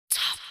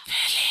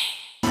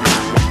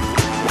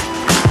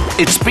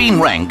It's been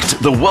ranked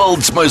the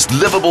world's most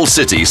livable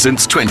city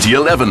since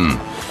 2011.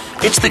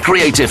 It's the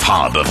creative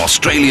hub of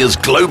Australia's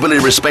globally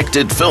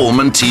respected film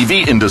and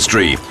TV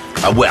industry,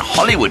 and where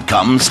Hollywood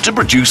comes to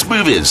produce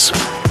movies.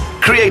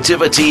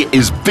 Creativity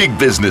is big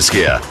business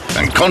here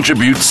and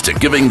contributes to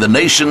giving the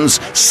nation's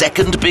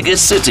second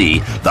biggest city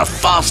the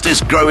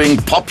fastest growing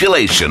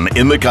population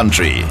in the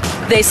country.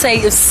 They say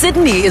if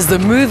Sydney is the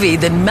movie,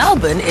 then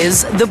Melbourne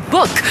is the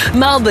book.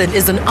 Melbourne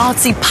is an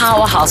artsy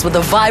powerhouse with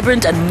a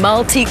vibrant and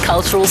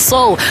multicultural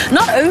soul.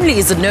 Not only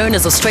is it known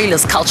as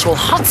Australia's cultural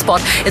hotspot,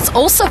 it's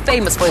also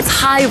famous for its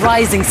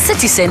high-rising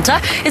city centre,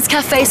 its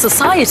cafe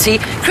society,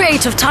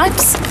 creative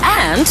types,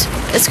 and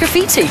its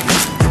graffiti.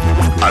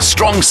 A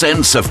strong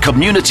sense of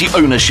community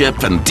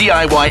ownership and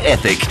DIY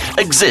ethic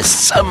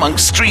exists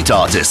amongst street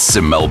artists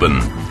in Melbourne.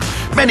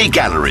 Many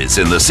galleries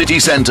in the city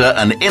centre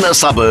and inner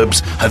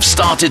suburbs have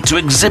started to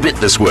exhibit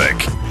this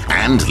work,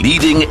 and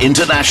leading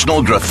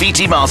international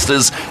graffiti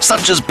masters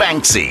such as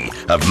Banksy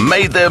have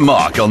made their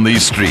mark on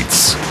these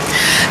streets.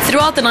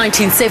 Throughout the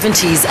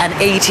 1970s and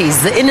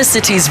 80s, the inner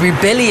city's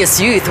rebellious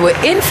youth were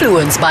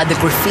influenced by the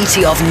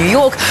graffiti of New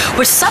York,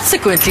 which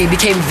subsequently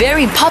became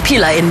very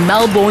popular in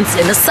Melbourne's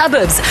inner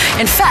suburbs.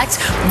 In fact,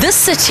 this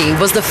city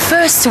was the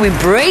first to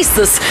embrace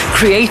this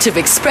creative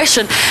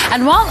expression.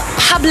 And while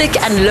public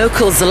and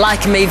locals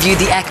alike may view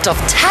the act of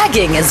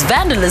tagging as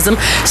vandalism,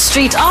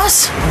 street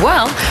art,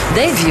 well,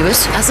 they view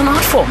it as an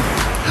art form.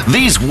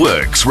 These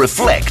works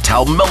reflect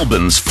how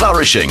Melbourne's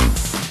flourishing.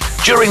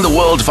 During the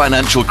world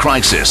financial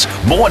crisis,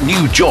 more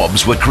new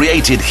jobs were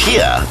created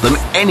here than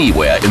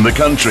anywhere in the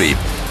country.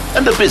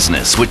 And a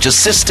business which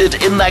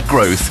assisted in that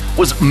growth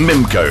was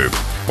Mimco,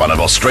 one of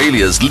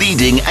Australia's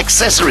leading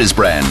accessories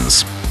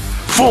brands.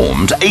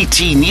 Formed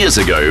 18 years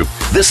ago,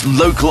 this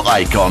local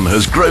icon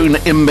has grown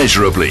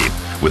immeasurably,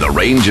 with a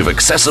range of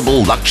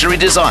accessible luxury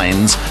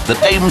designs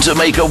that aim to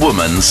make a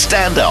woman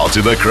stand out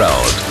in a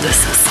crowd.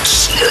 This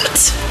is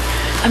cute.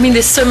 I mean,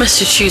 there's so much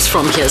to choose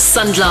from here.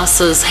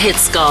 Sunglasses,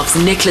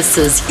 headscarves,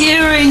 necklaces,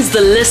 earrings,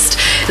 the list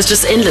is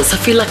just endless. I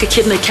feel like a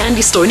kid in a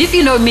candy store. And if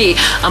you know me,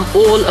 I'm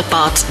all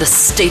about the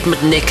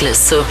statement necklace.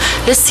 So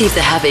let's see if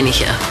they have any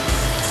here.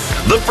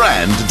 The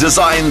brand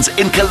designs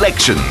in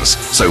collections,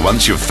 so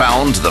once you've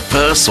found the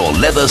purse or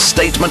leather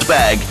statement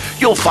bag,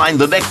 you'll find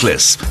the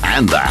necklace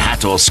and the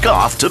hat or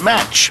scarf to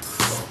match.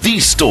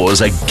 These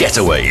stores are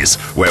getaways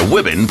where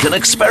women can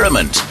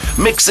experiment,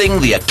 mixing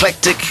the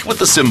eclectic with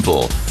the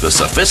simple, the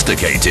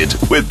sophisticated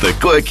with the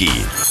quirky.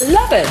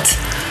 Love it.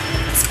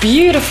 It's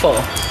beautiful.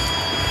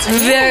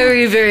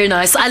 Very, very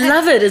nice. I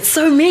love it. It's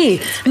so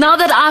me. Now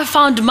that I've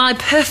found my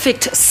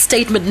perfect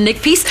statement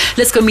neck piece,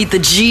 let's go meet the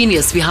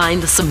genius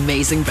behind this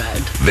amazing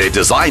brand. Their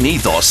design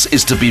ethos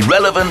is to be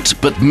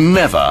relevant but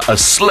never a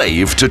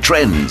slave to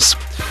trends.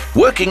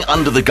 Working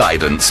under the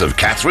guidance of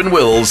Catherine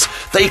Wills,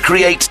 they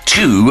create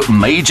 2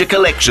 major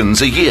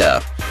collections a year.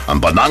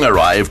 And Bonang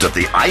arrived at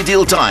the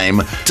ideal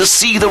time to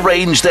see the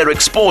range they're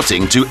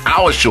exporting to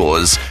our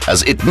shores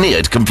as it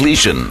neared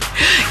completion.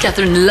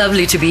 Catherine,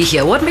 lovely to be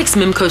here. What makes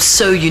Mimco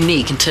so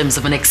unique in terms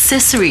of an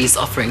accessories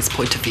offerings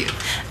point of view?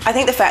 I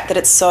think the fact that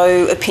it's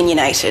so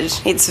opinionated.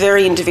 It's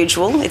very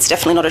individual. It's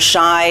definitely not a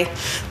shy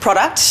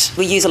product.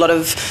 We use a lot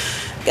of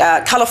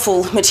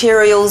colourful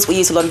materials, we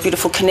use a lot of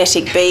beautiful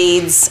kinetic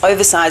beads,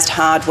 oversized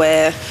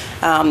hardware.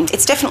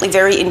 It's definitely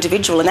very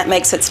individual, and that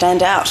makes it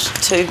stand out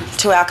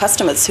to our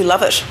customers who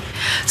love it.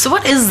 So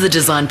what is the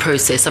design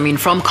process? I mean,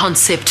 from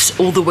concept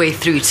all the way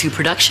through to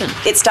production?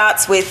 It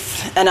starts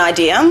with an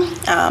idea,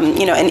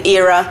 an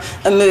era,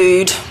 a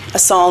mood, a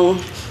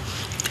song,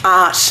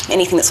 art,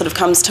 anything that sort of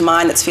comes to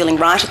mind that's feeling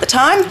right at the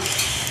time.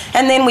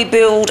 And then we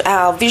build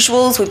our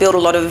visuals, we build a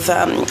lot of,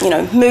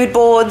 mood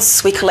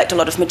boards, we collect a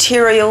lot of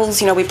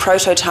materials, we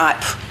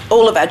prototype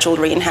all of our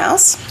jewellery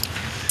in-house.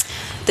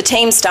 The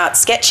team starts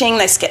sketching,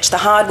 they sketch the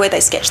hardware, they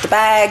sketch the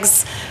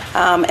bags,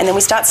 and then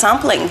we start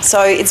sampling.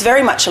 So it's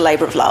very much a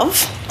labour of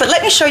love. But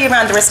let me show you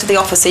around the rest of the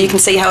office so you can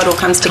see how it all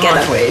comes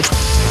together.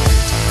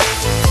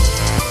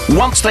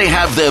 Once they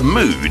have their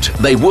mood,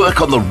 they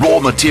work on the raw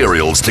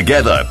materials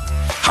together.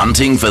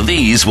 Hunting for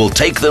these will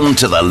take them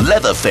to the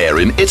leather fair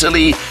in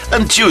Italy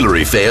and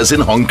jewellery fairs in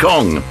Hong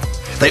Kong.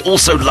 They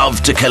also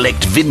love to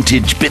collect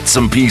vintage bits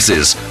and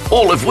pieces,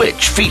 all of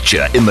which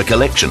feature in the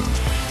collection.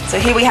 So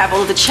here we have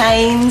all the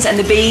chains and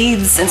the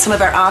beads and some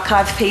of our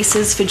archive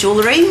pieces for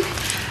jewellery.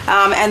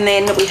 And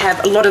then we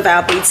have a lot of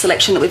our bead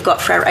selection that we've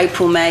got for our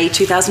April-May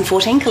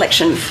 2014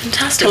 collection.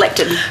 Fantastic.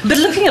 Collected. But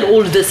looking at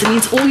all of this, it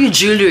means all your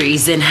jewellery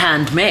is then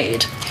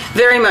handmade.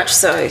 Very much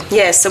so,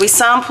 yes. So we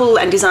sample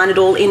and design it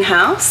all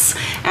in-house,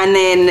 and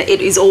then it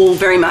is all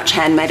very much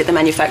handmade at the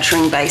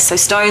manufacturing base. So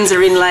stones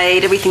are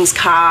inlaid, everything's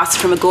cast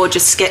from a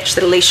gorgeous sketch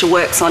that Alicia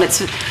works on.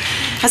 It's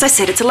As I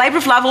said, it's a labour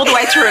of love all the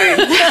way through.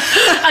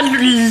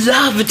 I'd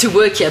love to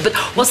work here, but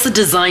what's the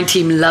design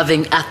team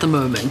loving at the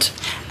moment?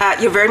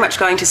 You're very much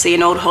going to see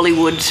an old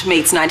Hollywood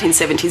meets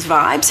 1970s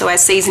vibe. So our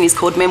season is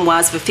called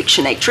Memoirs of a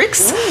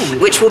Fictionatrix,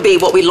 which will be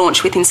what we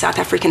launch with in South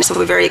Africa. So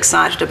we're very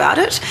excited about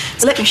it.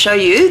 So let me show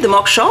you the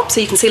mock shop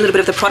so you can see a little bit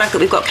of the product that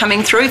we've got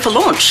coming through for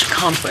launch.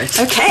 Can't wait.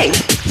 Okay.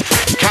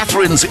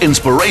 Catherine's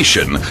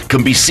inspiration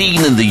can be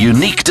seen in the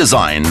unique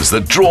designs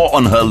that draw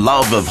on her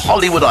love of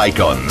Hollywood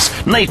icons,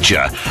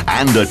 nature,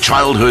 and a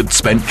childhood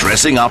spent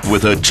dressing up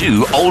with her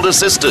two older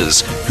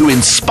sisters, who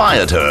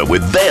inspired her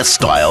with their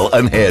style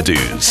and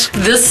hairdos.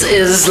 This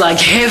is like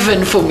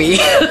heaven for me.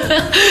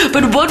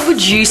 But what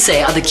would you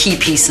say are the key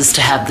pieces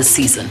to have this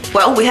season?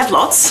 Well, we have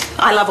lots.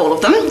 I love all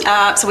of them.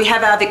 So we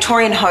have our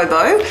Victorian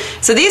hobo.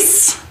 So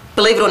this,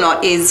 believe it or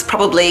not, is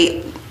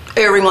probably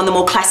erring on the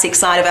more classic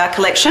side of our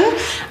collection.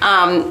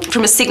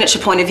 From a signature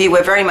point of view,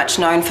 we're very much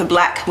known for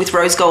black with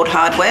rose gold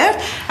hardware.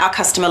 Our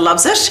customer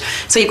loves it.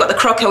 So you've got the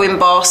croco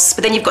emboss,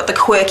 but then you've got the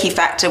quirky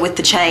factor with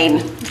the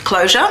chain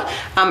closure.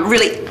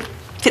 Really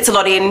fits a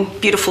lot in,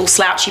 beautiful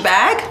slouchy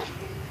bag.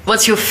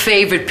 What's your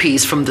favourite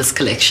piece from this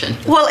collection?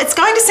 Well, it's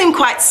going to seem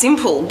quite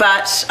simple,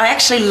 but I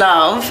actually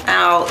love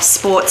our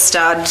sports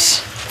stud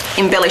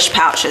embellished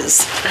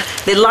pouches.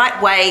 They're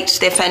lightweight,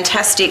 they're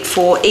fantastic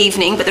for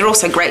evening, but they're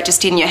also great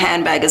just in your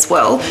handbag as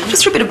well.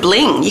 Just for a bit of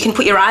bling. You can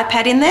put your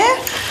iPad in there.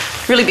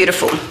 Really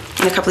beautiful,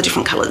 in a couple of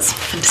different colours.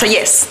 So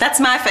yes, that's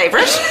my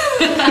favourite.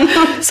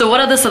 So what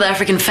are the South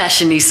African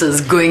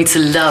fashionistas going to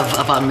love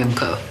about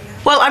Mimco?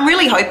 Well, I'm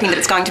really hoping that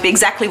it's going to be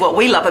exactly what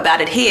we love about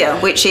it here,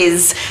 which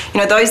is,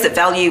 those that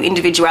value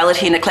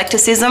individuality and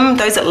eclecticism,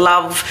 those that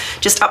love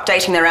just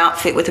updating their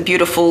outfit with a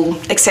beautiful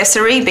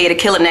accessory, be it a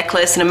killer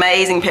necklace, an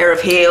amazing pair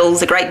of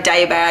heels, a great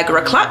day bag or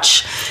a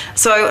clutch.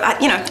 So, I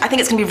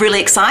think it's going to be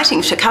really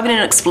exciting to come in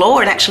and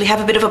explore and actually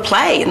have a bit of a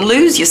play and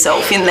lose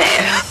yourself in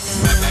there.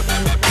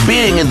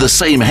 Being in the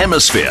same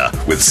hemisphere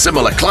with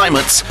similar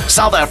climates,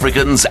 South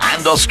Africans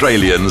and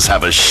Australians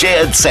have a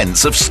shared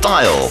sense of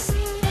style.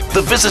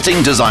 The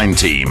visiting design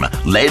team,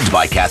 led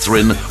by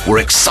Catherine, were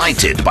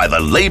excited by the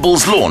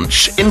label's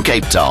launch in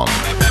Cape Town.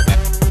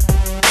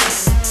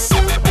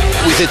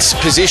 With its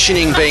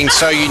positioning being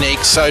so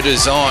unique, so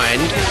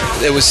designed,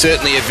 there was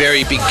certainly a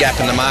very big gap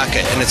in the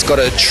market, and it's got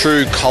a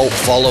true cult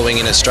following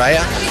in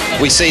Australia.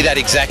 We see that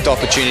exact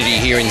opportunity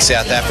here in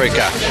South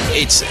Africa.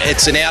 It's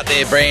an out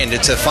there brand,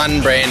 it's a fun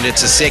brand,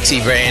 it's a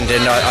sexy brand,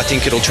 and I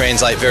think it'll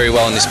translate very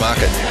well in this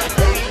market.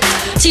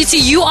 Titi,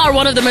 you are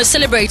one of the most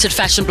celebrated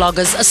fashion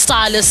bloggers, a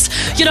stylist,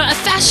 a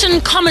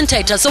fashion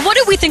commentator. So what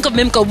do we think of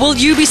Mimco? Will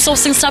you be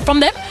sourcing stuff from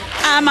them?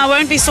 I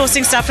won't be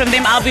sourcing stuff from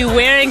them. I'll be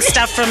wearing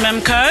stuff from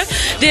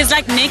Mimco. There's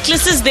like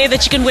necklaces there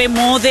that you can wear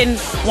more than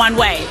one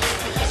way.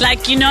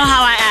 Like, you know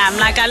how I am.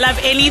 Like, I love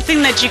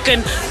anything that you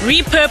can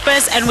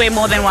repurpose and wear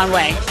more than one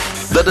way.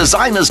 The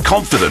designer's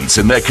confidence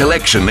in their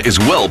collection is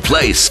well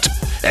placed.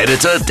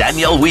 Editor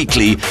Danielle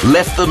Weekly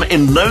left them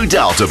in no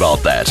doubt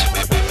about that.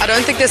 I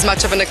don't think there's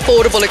much of an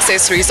affordable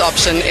accessories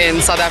option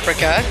in South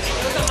Africa.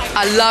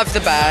 I love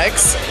the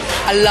bags,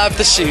 I love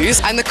the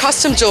shoes, and the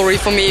costume jewelry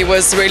for me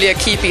was really a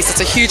key piece.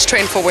 It's a huge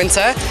trend for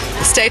winter.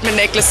 The statement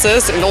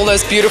necklaces and all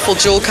those beautiful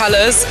jewel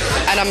colors,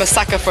 and I'm a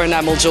sucker for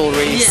enamel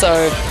jewelry, so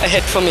a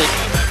hit for me.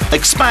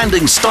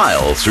 Expanding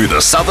style through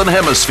the Southern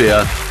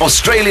Hemisphere,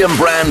 Australian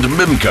brand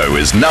Mimco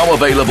is now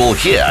available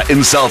here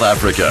in South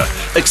Africa,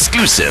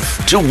 exclusive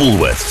to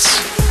Woolworths.